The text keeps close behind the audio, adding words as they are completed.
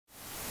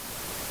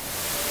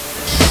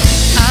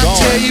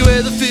you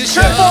where the fish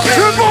are.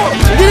 Triple!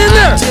 Get in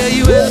there!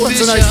 Ooh,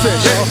 that's a nice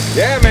fish.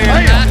 Yeah,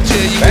 man.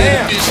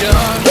 Bam.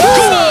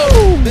 Woo!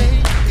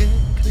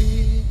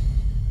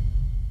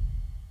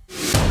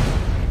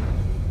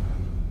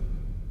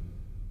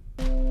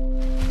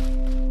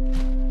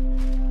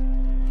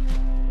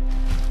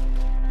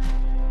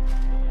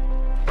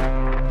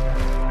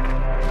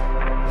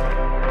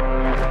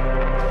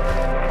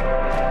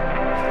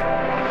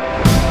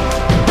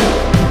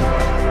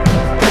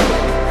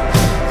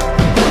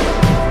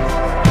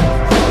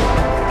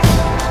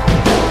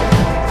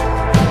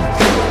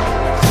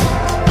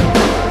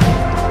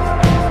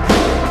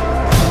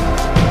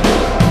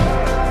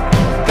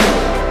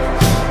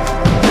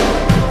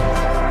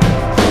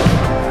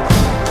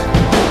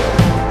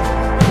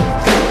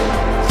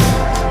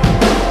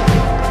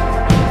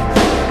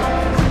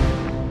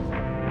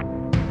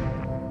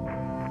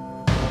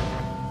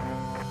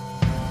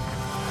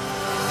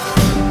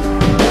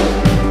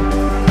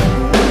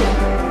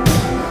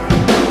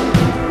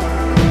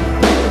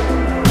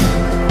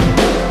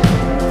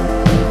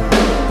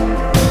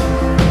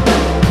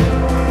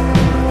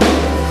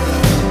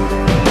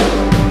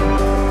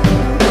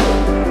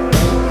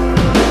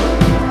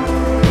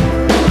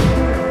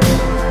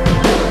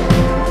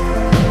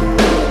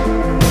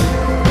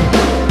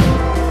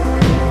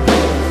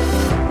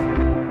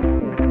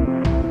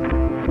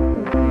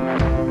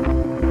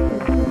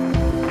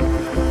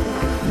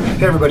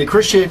 Hey everybody,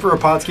 Chris Schaefer of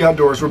Pautzke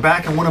Outdoors. We're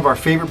back in one of our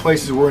favorite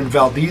places. We're in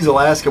Valdez,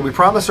 Alaska. We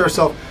promised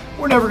ourselves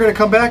we're never going to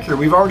come back here.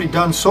 We've already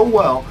done so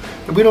well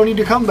that we don't need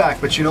to come back.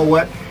 But you know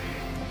what?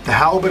 The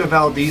halibut of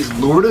Valdez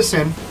lured us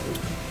in.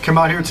 Come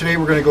out here today.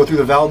 We're going to go through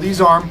the Valdez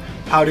Arm,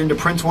 out into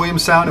Prince William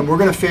Sound, and we're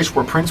going to fish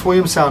where Prince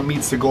William Sound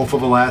meets the Gulf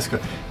of Alaska.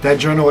 That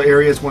general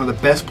area is one of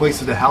the best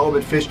places to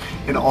halibut fish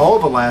in all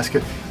of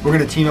Alaska. We're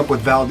going to team up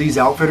with Valdez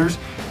Outfitters.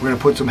 We're going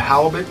to put some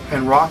halibut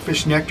and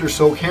rockfish nectar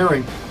soaked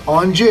herring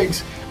on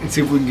jigs and see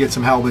if we can get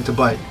some halibut to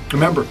bite.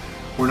 Remember,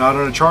 we're not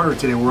on a charter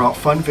today. We're out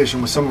fun fishing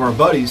with some of our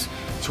buddies,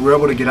 so we're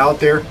able to get out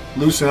there,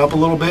 loosen up a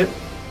little bit,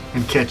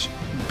 and catch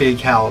big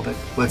halibut.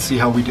 Let's see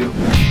how we do.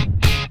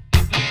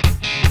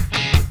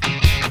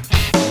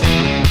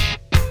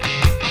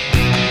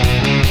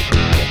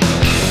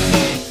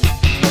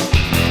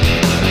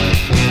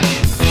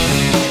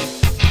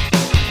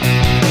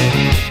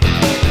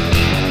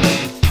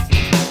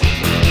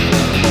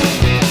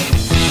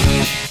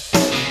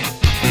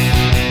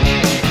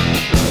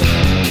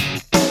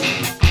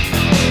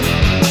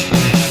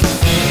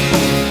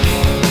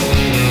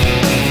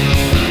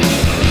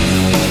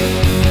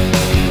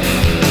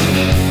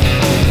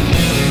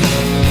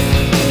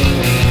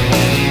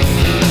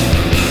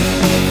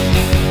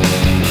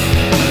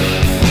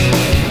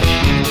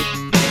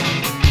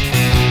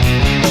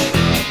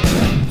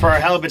 For our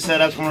halibut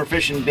setups, when we're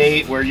fishing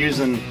bait, we're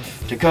using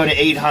Dakota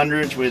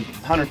 800s with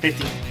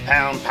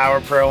 150-pound Power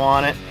Pro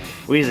on it.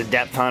 We use a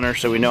depth hunter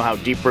so we know how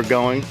deep we're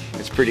going.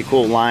 It's a pretty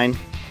cool line.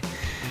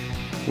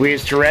 We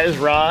use Therese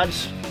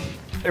rods.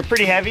 They're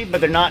pretty heavy,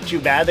 but they're not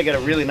too bad. They got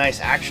a really nice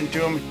action to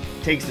them.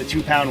 It takes the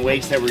 2-pound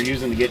weights that we're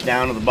using to get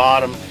down to the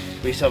bottom.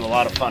 We still have a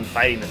lot of fun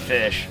fighting the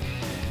fish.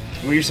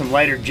 We use some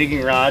lighter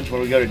jigging rods when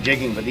we go to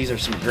jigging, but these are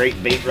some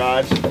great bait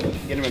rods.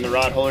 Get them in the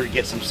rod holder to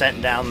get some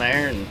scent down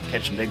there and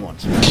catch some big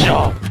ones.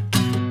 Oh.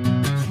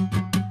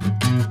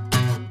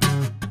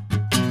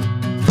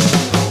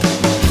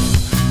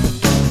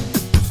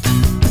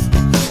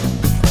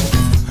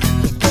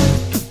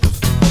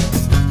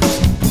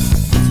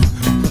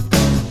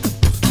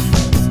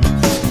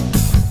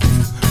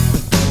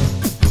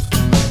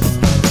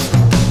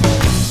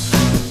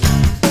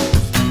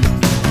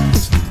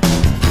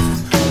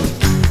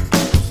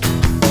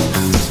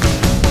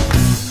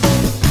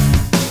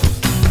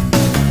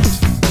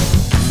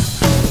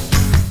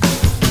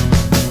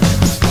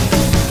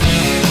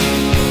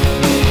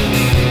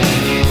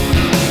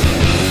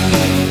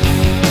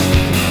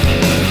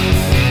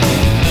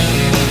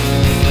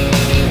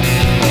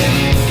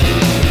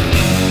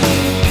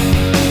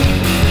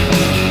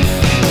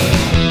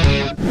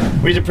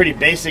 We use a pretty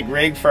basic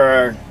rig for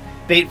our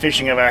bait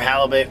fishing of our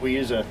halibut. We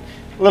use a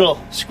little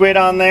squid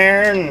on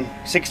there and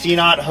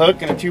 16-aught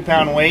hook and a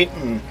 2-pound weight,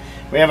 and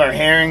we have our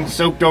herring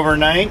soaked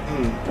overnight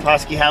and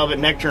Pautzke halibut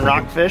nectar and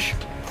rockfish.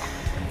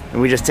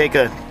 And we just take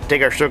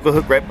our circle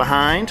hook right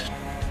behind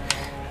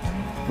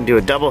and do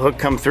a double hook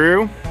come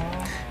through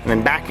and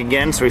then back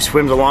again so he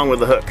swims along with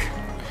the hook.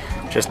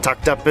 Just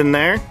tucked up in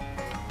there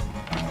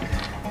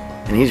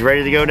and he's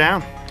ready to go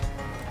down.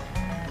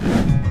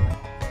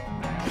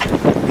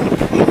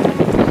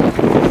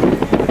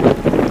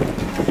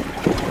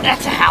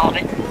 That's a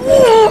halibut.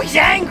 Ooh, he's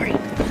angry.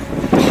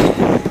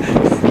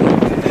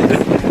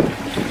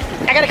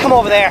 I gotta come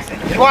over there.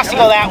 He wants to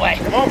go that way.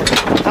 Come over.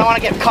 I don't want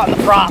to get caught in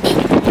the prop.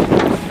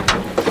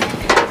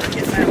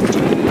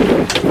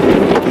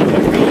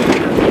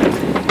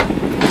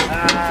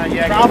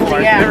 Yeah,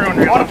 probably, yeah. I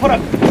want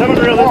to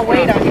put more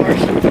weight on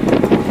yours.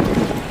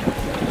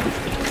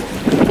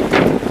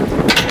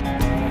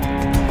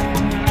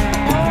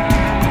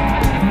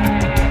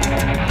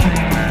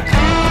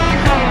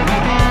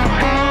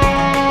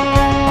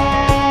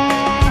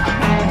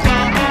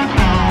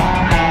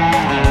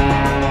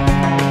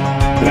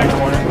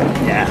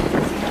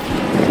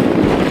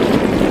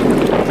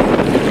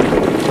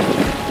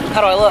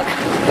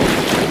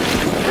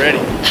 Ready.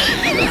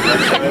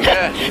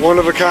 One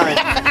of a kind.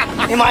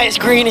 Am I as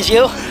green as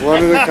you?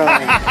 One of a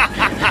kind.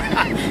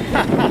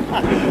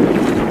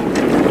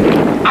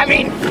 I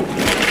mean,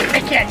 I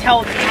can't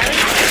tell.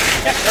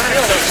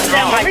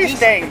 He's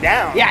staying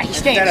down. Yeah, he's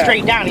staying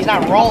straight down. He's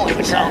not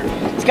rolling, so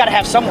he's got to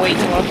have some weight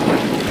to him.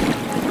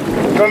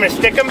 You want me to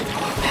stick him?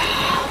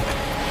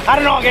 I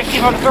don't know. I'm gonna see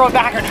if I'm gonna throw it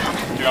back or not.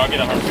 Dude, I'll get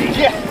a harpoon.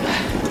 Yeah.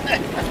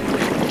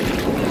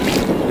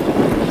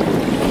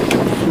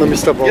 Let me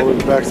step all the way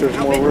back so there's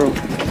more room.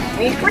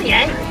 He's pretty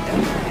angry.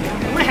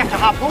 I'm gonna have to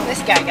harpoon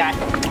this guy.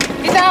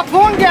 He's a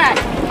harpoon guy.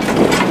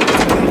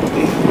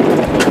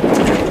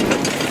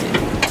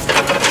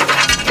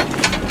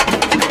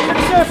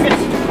 Surface.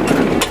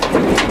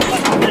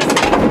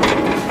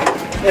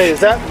 Hey, is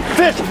that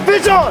fish?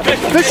 Fish on!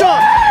 Fish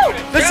on!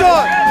 Fish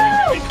on!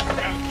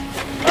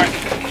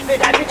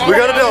 We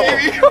got a double.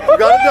 We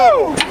got a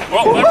double.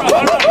 Whoa, let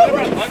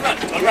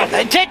run.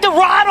 And take the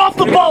rod off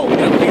the boat.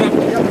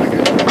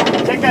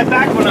 Take that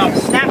back one up.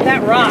 Snap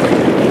that rod.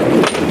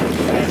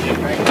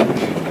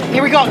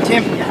 Here we go,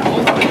 Tim.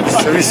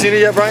 Have you seen it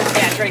yet, Brian?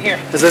 Yeah, it's right here.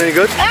 Is that any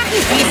good?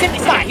 He's decent.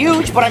 It's not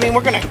huge, but I mean,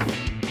 we're gonna.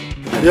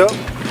 Yep.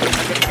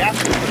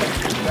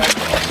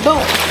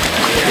 Boom.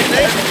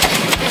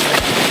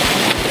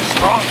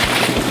 Strong.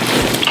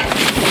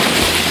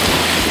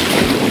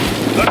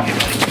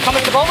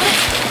 Coming to the boat with it?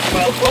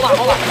 Well,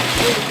 hold on.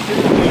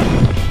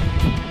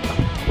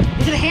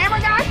 Is it a hammer,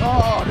 guy?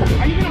 Oh.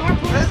 Are you gonna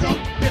harpoon this thing?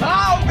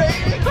 Oh,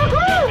 baby!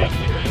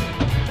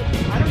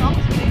 I don't know.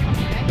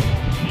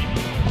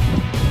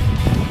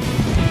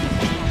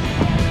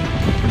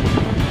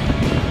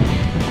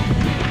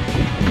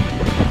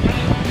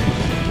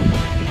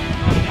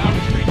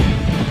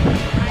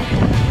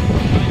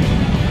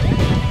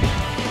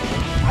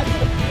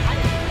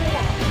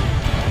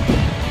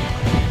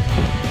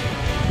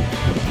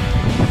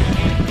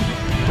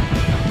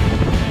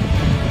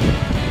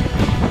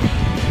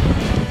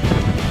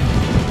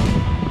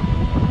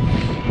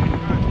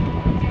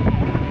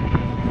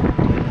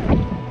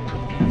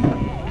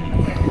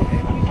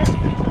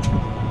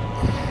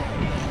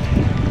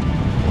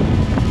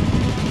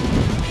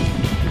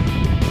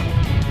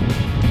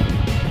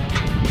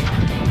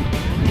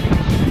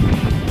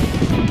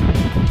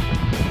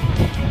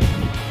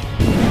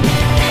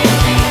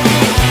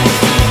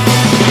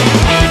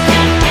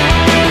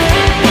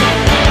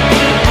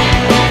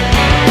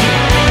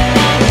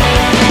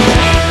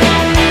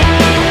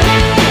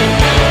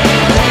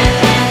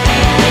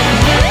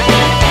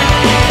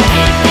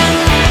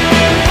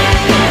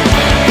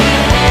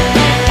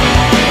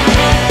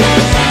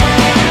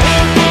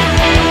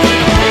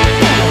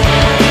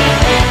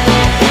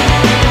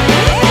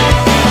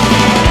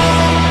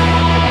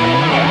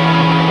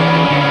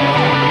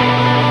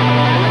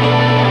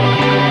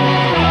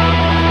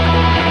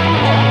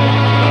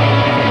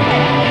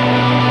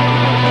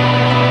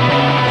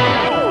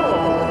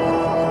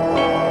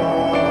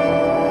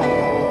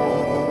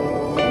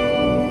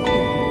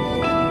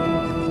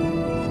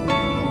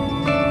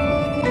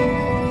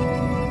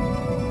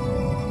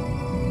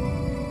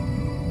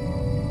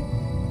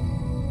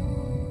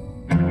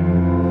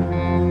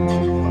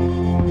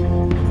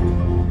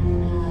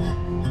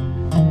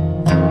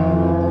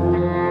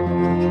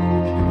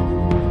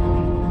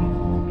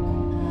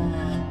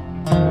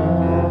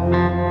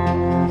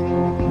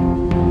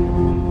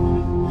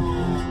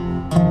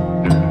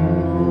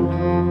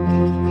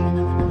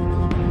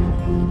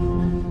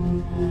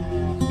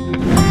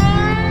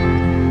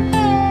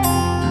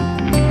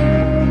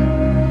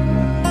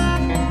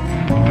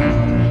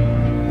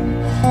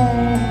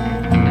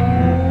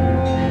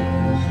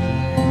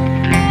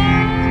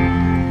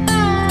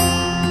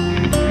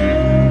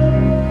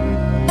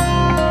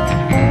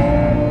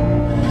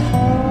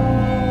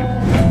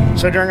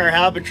 So during our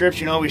halibut trips,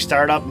 you know, we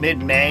start up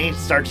mid-May. It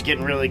starts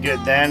getting really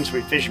good then, so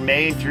we fish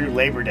May through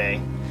Labor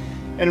Day.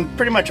 And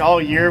pretty much all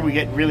year we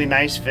get really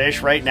nice fish.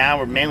 Right now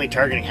we're mainly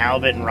targeting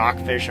halibut and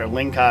rockfish. Our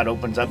lingcod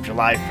opens up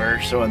July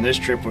 1st, so on this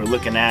trip we're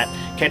looking at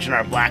catching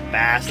our black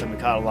bass that we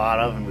caught a lot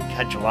of, and we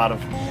catch a lot of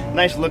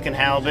nice looking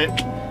halibut.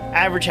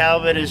 Average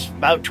halibut is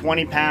about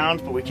 20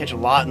 pounds, but we catch a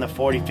lot in the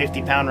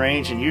 40-50 pound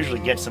range and usually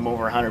get them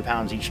over 100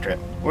 pounds each trip.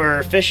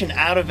 We're fishing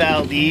out of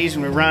Valdez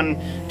and we run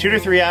 2 to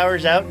 3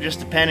 hours out, just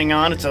depending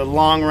on. It's a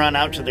long run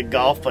out to the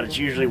Gulf, but it's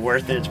usually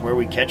worth it. It's where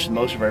we catch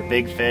most of our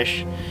big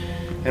fish.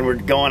 And we're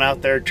going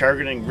out there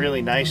targeting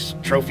really nice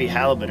trophy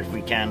halibut if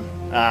we can.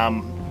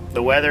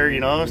 The weather,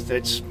 you know,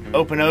 it's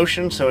open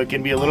ocean, so it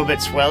can be a little bit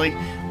swelly.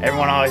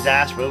 Everyone always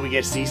asks, will we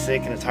get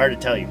seasick? And it's hard to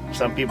tell you.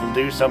 Some people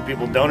do, some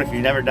people don't. If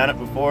you've never done it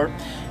before,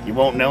 you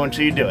won't know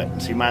until you do it.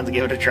 So you might as well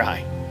give it a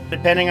try.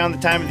 Depending on the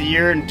time of the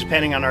year and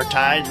depending on our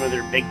tides,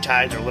 whether big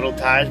tides or little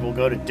tides, we'll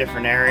go to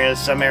different areas.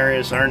 Some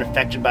areas aren't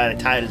affected by the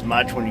tide as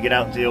much. When you get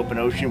out into the open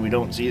ocean, we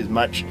don't see as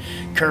much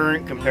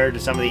current compared to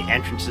some of the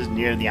entrances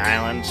near the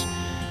islands.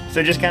 So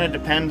it just kind of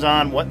depends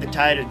on what the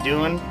tide is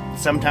doing.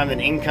 Sometimes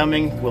in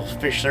incoming, we'll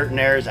fish certain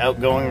areas,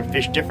 outgoing, we'll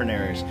fish different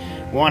areas.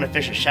 We want to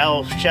fish a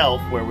shallow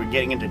shelf where we're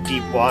getting into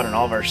deep water and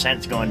all of our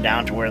scent's going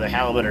down to where the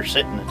halibut are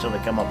sitting until they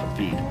come up and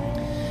feed.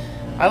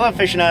 I love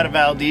fishing out of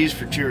Valdez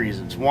for 2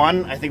 reasons.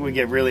 One, I think we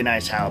get really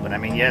nice halibut. I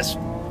mean, yes,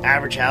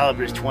 average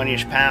halibut is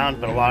 20-ish pounds,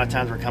 but a lot of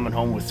times we're coming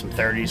home with some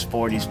 30s,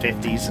 40s,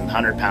 50s, and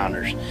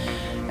 100-pounders.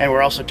 And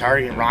we're also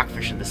targeting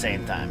rockfish at the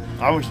same time.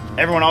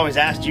 Everyone always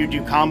asks, do you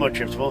do combo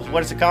trips? Well,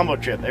 what is a combo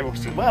trip? Everyone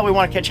says, well, we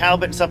want to catch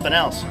halibut and something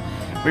else.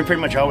 We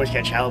pretty much always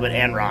catch halibut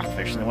and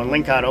rockfish. And when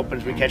lingcod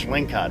opens, we catch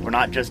lingcod. We're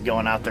not just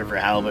going out there for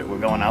halibut, we're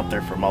going out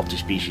there for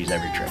multi-species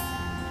every trip.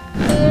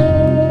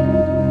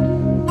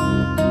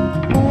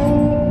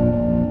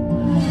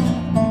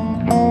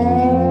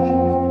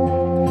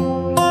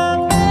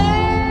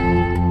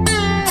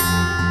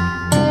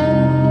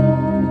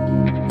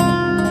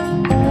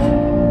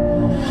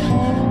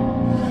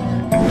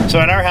 So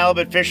in our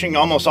halibut fishing,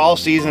 almost all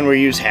season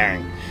we use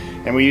herring.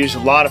 And we use a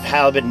lot of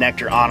halibut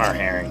nectar on our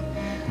herring.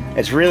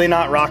 It's really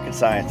not rocket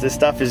science. This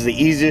stuff is the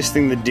easiest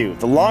thing to do.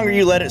 The longer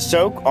you let it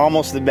soak,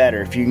 almost the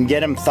better. If you can get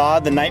them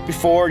thawed the night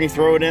before and you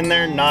throw it in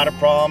there, not a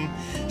problem.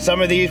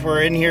 Some of these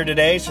were in here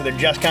today, so they're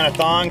just kind of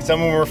thawing.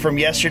 Some of them were from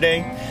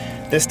yesterday.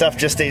 This stuff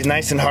just stays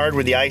nice and hard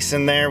with the ice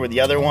in there with the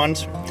other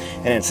ones.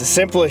 And it's as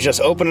simple as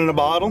just opening a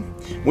bottle.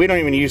 We don't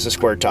even use the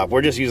squirt top.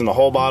 We're just using the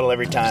whole bottle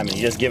every time, and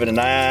you just give it a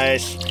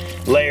nice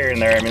layer in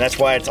there. I mean, that's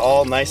why it's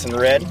all nice and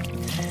red.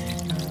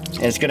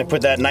 And it's gonna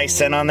put that nice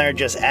scent on there. It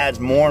just adds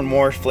more and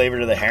more flavor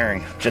to the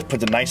herring. Just put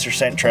the nicer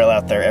scent trail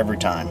out there every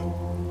time.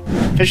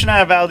 Fishing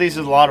out of Valdez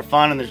is a lot of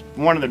fun, and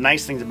one of the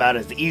nice things about it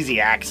is the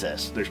easy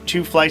access. There's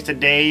 2 flights a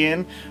day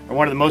in, or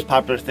one of the most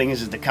popular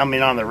things is to come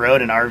in on the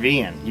road and RV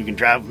in. You can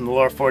drive from the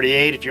lower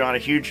 48 if you're on a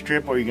huge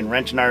trip, or you can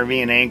rent an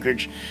RV in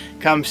Anchorage,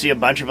 come see a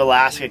bunch of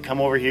Alaska, come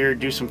over here,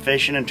 do some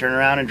fishing, and turn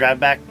around and drive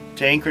back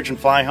to Anchorage and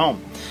fly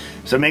home.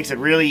 So it makes it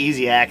really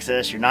easy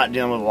access. You're not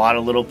dealing with a lot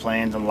of little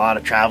planes and a lot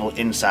of travel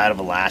inside of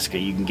Alaska.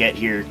 You can get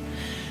here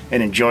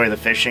and enjoy the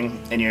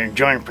fishing, and you're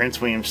enjoying Prince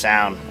William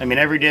Sound. I mean,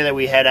 every day that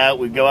we head out,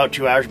 we go out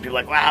 2 hours and people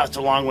are like, wow, it's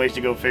a long ways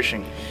to go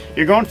fishing.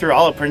 You're going through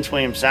all of Prince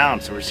William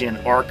Sound, so we're seeing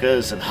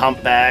orcas and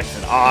humpbacks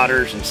and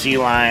otters and sea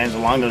lions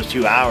along those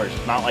 2 hours.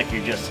 It's not like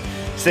you're just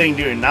sitting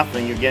doing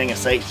nothing. You're getting a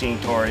sightseeing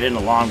tour in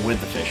along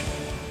with the fishing.